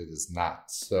catfish, but it is not.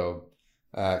 So,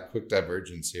 quick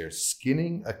divergence here.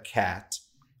 Skinning a cat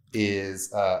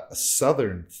is a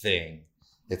Southern thing.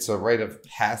 It's a rite of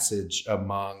passage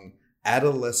among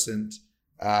adolescent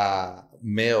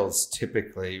males,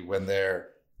 typically when they're,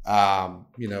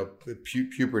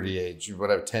 puberty age,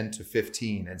 whatever, 10 to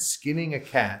 15. And skinning a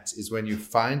cat is when you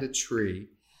find a tree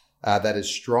that is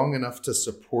strong enough to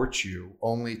support you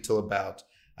only till about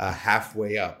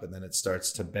halfway up, and then it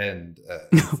starts to bend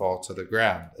and fall to the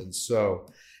ground. And so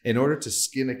in order to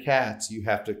skin a cat, you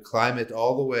have to climb it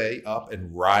all the way up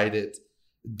and ride it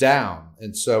down.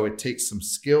 And so it takes some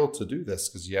skill to do this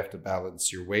because you have to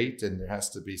balance your weight and there has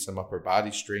to be some upper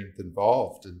body strength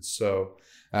involved. And so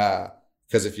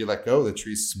because if you let go, the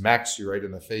tree smacks you right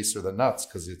in the face or the nuts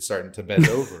because it's starting to bend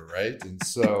over, right? And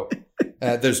so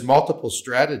there's multiple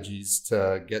strategies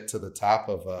to get to the top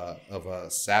of a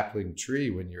sapling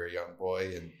tree when you're a young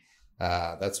boy, and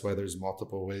that's why there's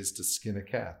multiple ways to skin a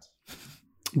cat.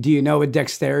 Do you know what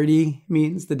dexterity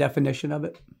means, the definition of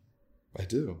it? I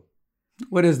do.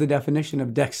 What is the definition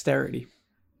of dexterity?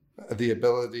 The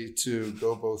ability to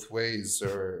go both ways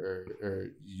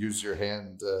or use your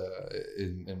hand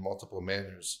in multiple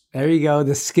manners. There you go.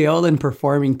 The skill in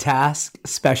performing tasks,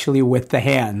 especially with the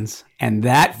hands. And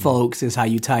that, folks, is how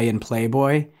you tie in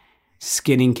Playboy,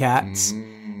 skinning cats,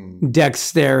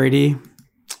 dexterity,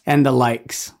 and the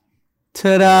likes.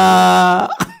 Ta-da!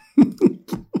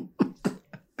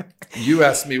 You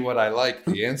asked me what I like.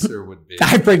 The answer would be...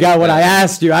 I forgot what I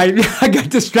asked you. I got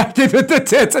distracted with the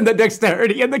tits and the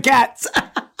dexterity and the cats.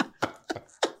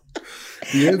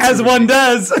 As one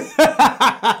does.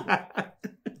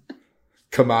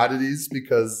 Commodities,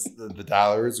 because the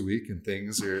dollar is weak and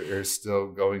things are still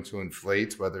going to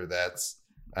inflate, whether that's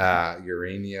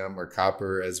uranium or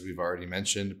copper, as we've already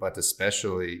mentioned, but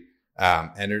especially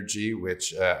energy,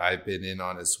 which I've been in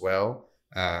on as well.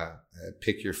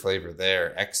 Pick your flavor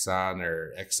there, Exxon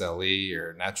or XLE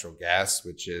or natural gas,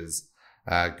 which is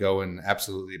going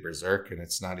absolutely berserk, and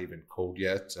it's not even cold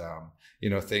yet.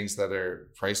 Things that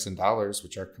are priced in dollars,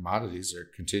 which are commodities, are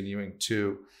continuing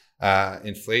to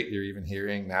inflate. You're even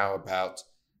hearing now about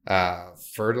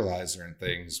fertilizer and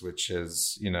things, which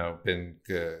has been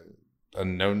a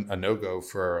no-go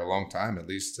for a long time, at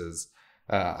least as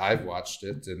I've watched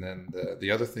it. And then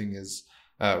the other thing is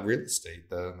real estate.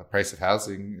 The price of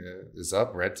housing is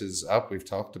up. Rent is up. We've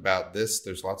talked about this.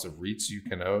 There's lots of REITs you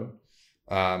can own.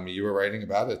 You were writing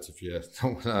about it. If you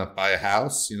don't want to buy a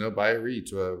house, buy a REIT,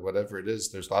 whatever it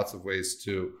is. There's lots of ways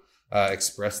to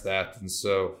express that. And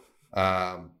so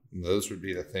those would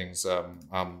be the things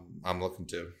I'm looking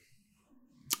to.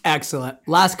 Excellent.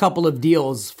 Last couple of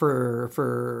deals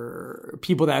for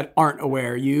people that aren't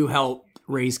aware. You help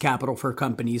raise capital for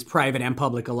companies, private and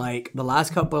public alike. The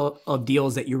last couple of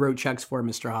deals that you wrote checks for,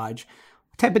 Mr. Hodge,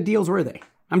 what type of deals were they?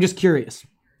 I'm just curious.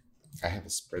 I have a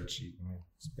spreadsheet.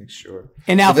 Let's make sure.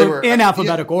 In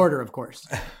alphabetical order, of course.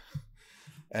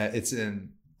 It's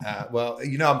in,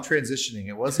 I'm transitioning.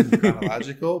 It wasn't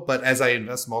chronological, but as I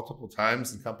invest multiple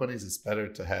times in companies, it's better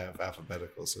to have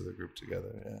alphabetical so they're grouped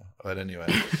together. Yeah. But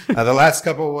anyway, the last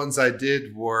couple of ones I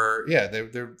did were,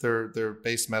 they're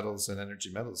base metals and energy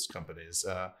metals companies,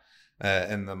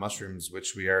 and the mushrooms,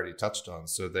 which we already touched on.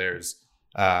 So there's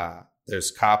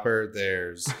copper,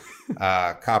 there's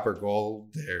copper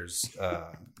gold, there's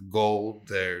gold,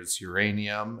 there's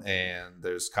uranium, and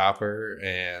there's copper,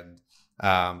 and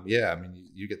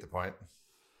you get the point.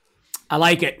 I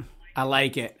like it.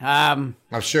 I'm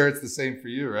sure it's the same for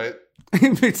you, right?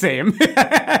 Same.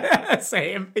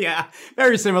 Same. Yeah.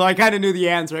 Very similar. I kind of knew the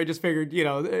answer. I just figured,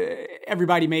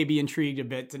 everybody may be intrigued a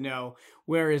bit to know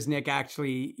where is Nick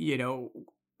actually,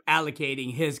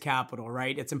 allocating his capital,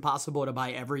 right? It's impossible to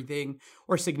buy everything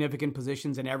or significant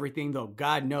positions in everything, though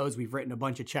God knows we've written a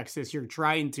bunch of checks this year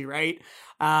trying to, right?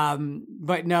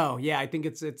 But no, yeah, I think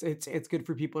it's good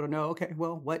for people to know, okay,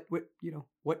 well,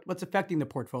 what's affecting the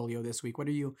portfolio this week? What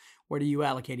are you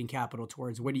allocating capital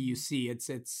towards? What do you see?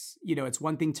 It's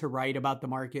one thing to write about the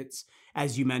markets,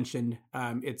 as you mentioned.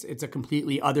 It's a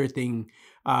completely other thing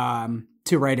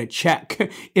to write a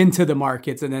check into the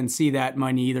markets and then see that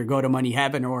money either go to money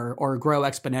heaven or grow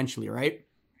exponentially, right?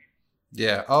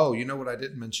 Yeah. Oh, you know what I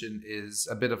didn't mention is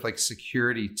a bit of like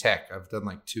security tech. I've done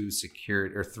like 3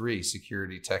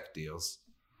 security tech deals.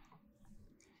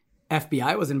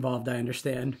 FBI was involved, I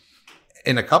understand.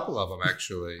 In a couple of them,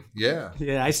 actually. Yeah.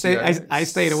 Yeah, I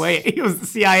stayed away. It was the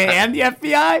CIA and the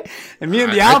FBI, and me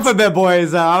and the Alphabet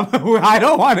Boys. I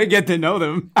don't want to get to know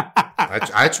them.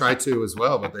 I try to as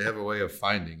well, but they have a way of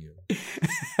finding you.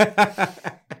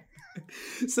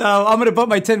 So I'm going to put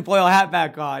my tinfoil hat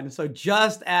back on. So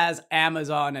just as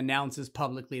Amazon announces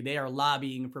publicly they are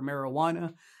lobbying for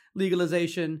marijuana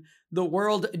legalization, the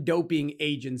World Doping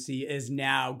Agency is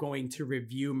now going to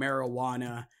review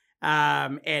marijuana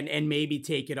and maybe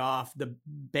take it off the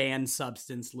banned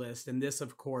substance list. And this,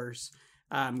 of course,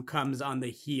 comes on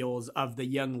the heels of the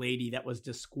young lady that was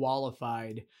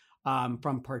disqualified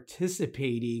from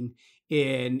participating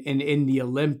in the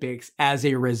Olympics as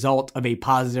a result of a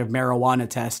positive marijuana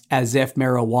test, as if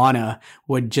marijuana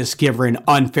would just give her an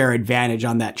unfair advantage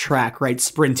on that track, right?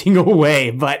 Sprinting away.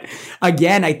 But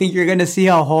again, I think you're going to see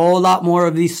a whole lot more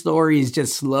of these stories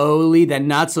just slowly, then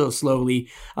not so slowly,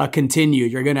 continue.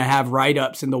 You're going to have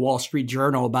write-ups in the Wall Street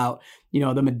Journal about,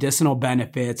 the medicinal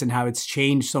benefits and how it's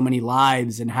changed so many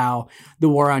lives and how the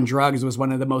war on drugs was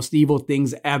one of the most evil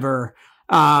things ever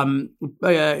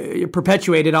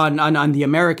perpetuated on the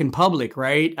American public,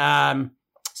 right?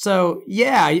 So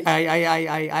yeah,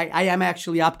 I am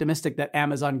actually optimistic that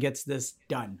Amazon gets this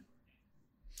done.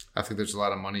 I think there's a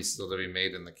lot of money still to be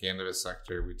made in the cannabis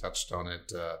sector. We touched on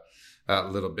it a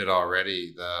little bit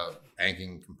already. The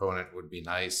banking component would be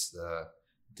nice. The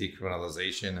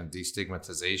decriminalization and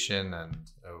destigmatization, and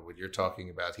what you're talking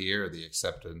about here, the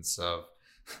acceptance of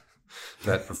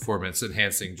that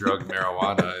performance-enhancing drug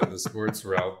marijuana in the sports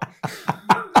realm.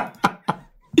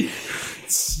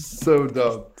 So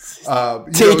dumb.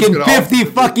 Taking 50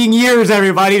 fucking years,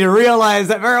 everybody, to realize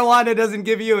that marijuana doesn't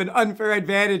give you an unfair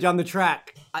advantage on the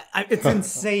track. It's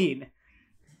insane.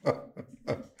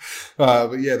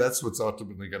 But yeah, that's what's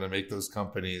ultimately going to make those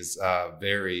companies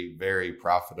very, very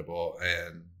profitable.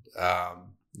 And,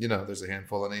 there's a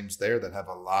handful of names there that have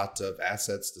a lot of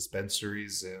assets,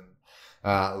 dispensaries, and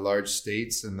large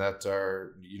states, and that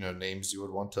are names you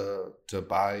would want to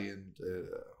buy and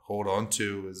hold on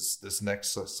to as this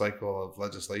next cycle of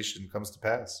legislation comes to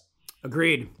pass.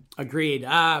 Agreed.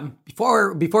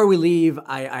 Before we leave,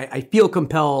 I feel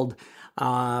compelled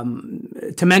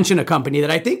to mention a company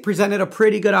that I think presented a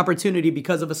pretty good opportunity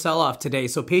because of a sell-off today.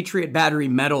 So Patriot Battery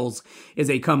Metals is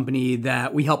a company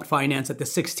that we helped finance at the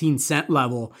 16-cent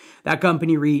level. That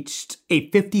company reached a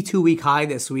 52-week high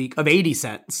this week of 80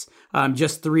 cents.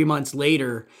 Just 3 months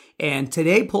later, and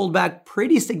today pulled back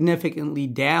pretty significantly,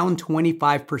 down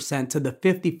 25% to the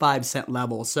 55-cent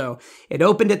level. So it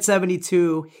opened at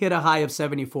 72, hit a high of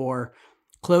 74,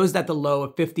 closed at the low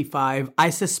of 55.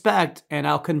 I suspect, and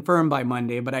I'll confirm by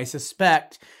Monday, but I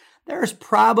suspect there's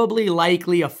probably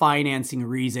likely a financing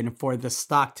reason for the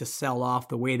stock to sell off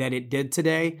the way that it did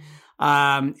today.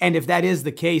 And if that is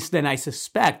the case, then I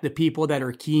suspect the people that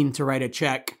are keen to write a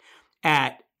check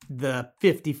at the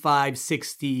 55,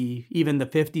 60, even the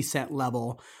 50-cent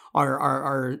level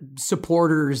are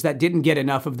supporters that didn't get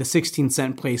enough of the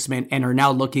 16-cent placement and are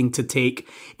now looking to take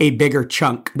a bigger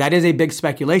chunk. That is a big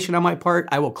speculation on my part.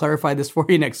 I will clarify this for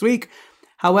you next week.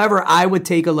 However, I would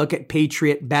take a look at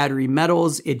Patriot Battery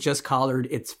Metals. It just collared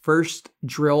its first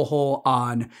drill hole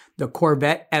on the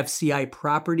Corvette FCI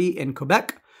property in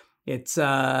Quebec. It's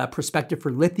prospective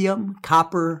for lithium,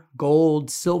 copper,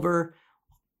 gold, silver,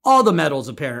 all the metals,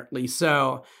 apparently.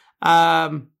 So,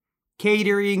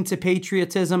 catering to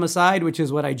patriotism aside, which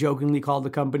is what I jokingly called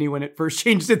the company when it first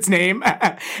changed its name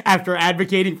after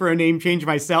advocating for a name change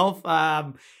myself,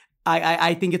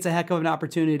 I think it's a heck of an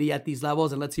opportunity at these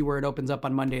levels, and let's see where it opens up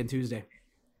on Monday and Tuesday.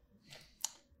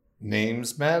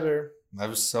 Names matter.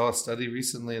 I saw a study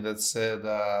recently that said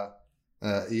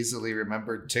easily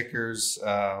remembered tickers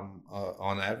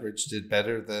on average did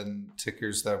better than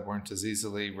tickers that weren't as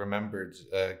easily remembered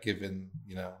given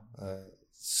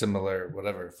similar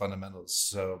whatever fundamentals.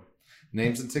 So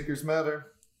names and tickers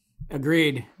matter.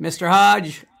 Agreed. Mr.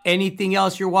 Hodge, anything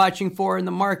else you're watching for in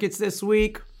the markets this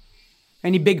week?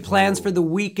 Any big plans for the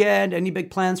weekend? Any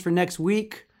big plans for next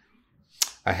week?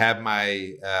 I have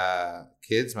my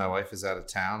kids. My wife is out of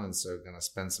town, and so going to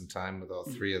spend some time with all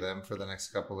three of them for the next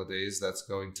couple of days. That's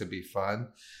going to be fun.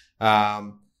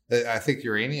 I think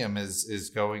uranium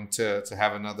is going to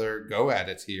have another go at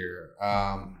it here.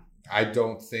 I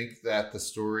don't think that the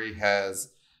story has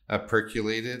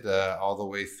percolated all the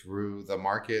way through the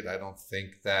market. I don't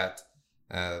think that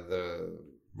the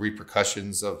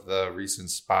repercussions of the recent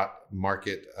spot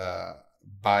market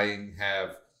buying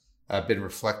have been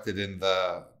reflected in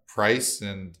the price.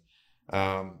 And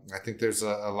I think there's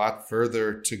a lot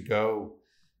further to go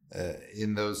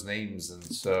in those names. And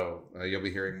so you'll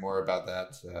be hearing more about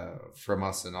that from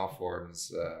us in all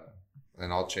forums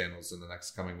and all channels in the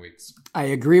next coming weeks. I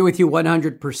agree with you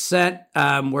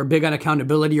 100%. We're big on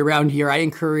accountability around here. I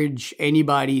encourage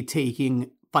anybody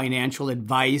taking financial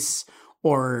advice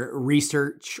or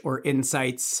research or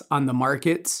insights on the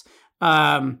markets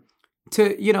to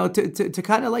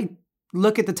kind of like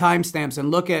look at the timestamps and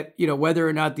look at, whether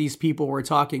or not these people were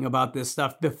talking about this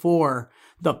stuff before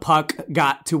the puck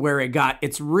got to where it got.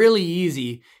 It's really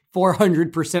easy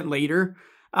 400% later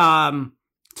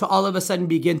to all of a sudden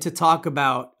begin to talk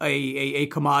about a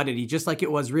commodity, just like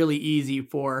it was really easy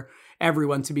for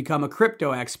everyone to become a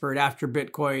crypto expert after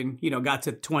Bitcoin, got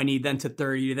to 20, then to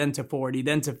 30, then to 40,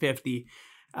 then to 50.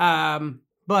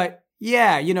 But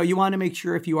yeah, you want to make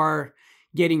sure if you are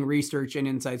getting research and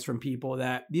insights from people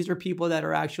that these are people that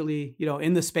are actually,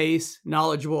 in the space,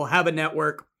 knowledgeable, have a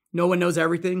network. No one knows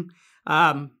everything.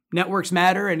 Networks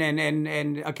matter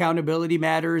and accountability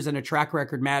matters and a track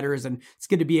record matters. And it's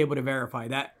good to be able to verify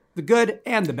that, the good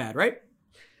and the bad, right?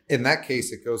 In that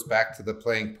case, it goes back to the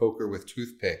playing poker with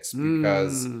toothpicks,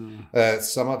 because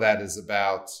some of that is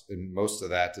about, and most of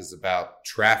that is about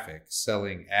traffic,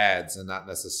 selling ads, and not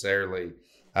necessarily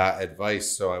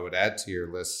advice. So I would add to your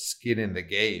list skin in the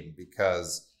game,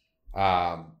 because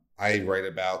I write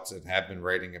about and have been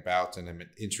writing about and am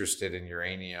interested in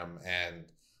uranium, and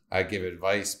I give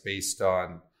advice based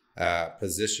on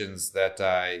positions that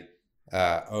I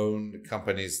own,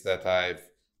 companies that I've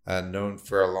known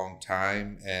for a long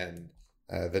time, and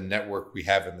the network we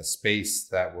have in the space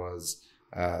that was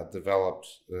developed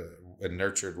and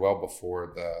nurtured well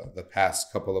before the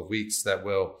past couple of weeks that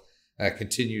will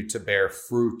continue to bear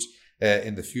fruit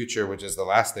in the future, which is the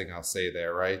last thing I'll say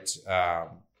there, right?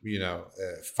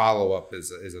 Follow up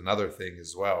is another thing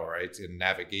as well, right? In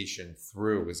navigation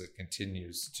through as it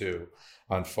continues to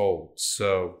unfold.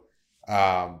 So,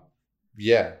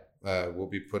 we'll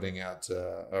be putting out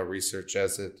research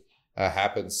as it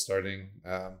happens, starting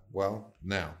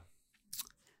now.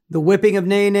 The whipping of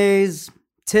nays,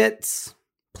 tits,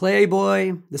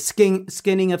 Playboy, the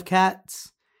skinning of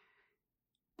cats,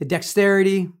 the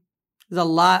dexterity. There's a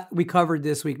lot we covered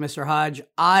this week, Mr. Hodge.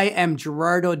 I am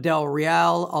Gerardo Del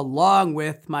Real, along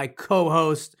with my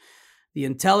co-host, the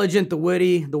intelligent, the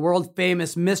witty, the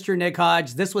world-famous Mr. Nick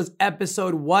Hodge. This was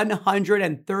episode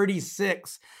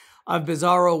 136 of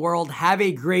Bizarro World. Have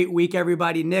a great week,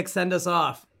 everybody. Nick, send us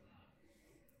off.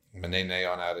 Manene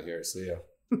on out of here. See ya.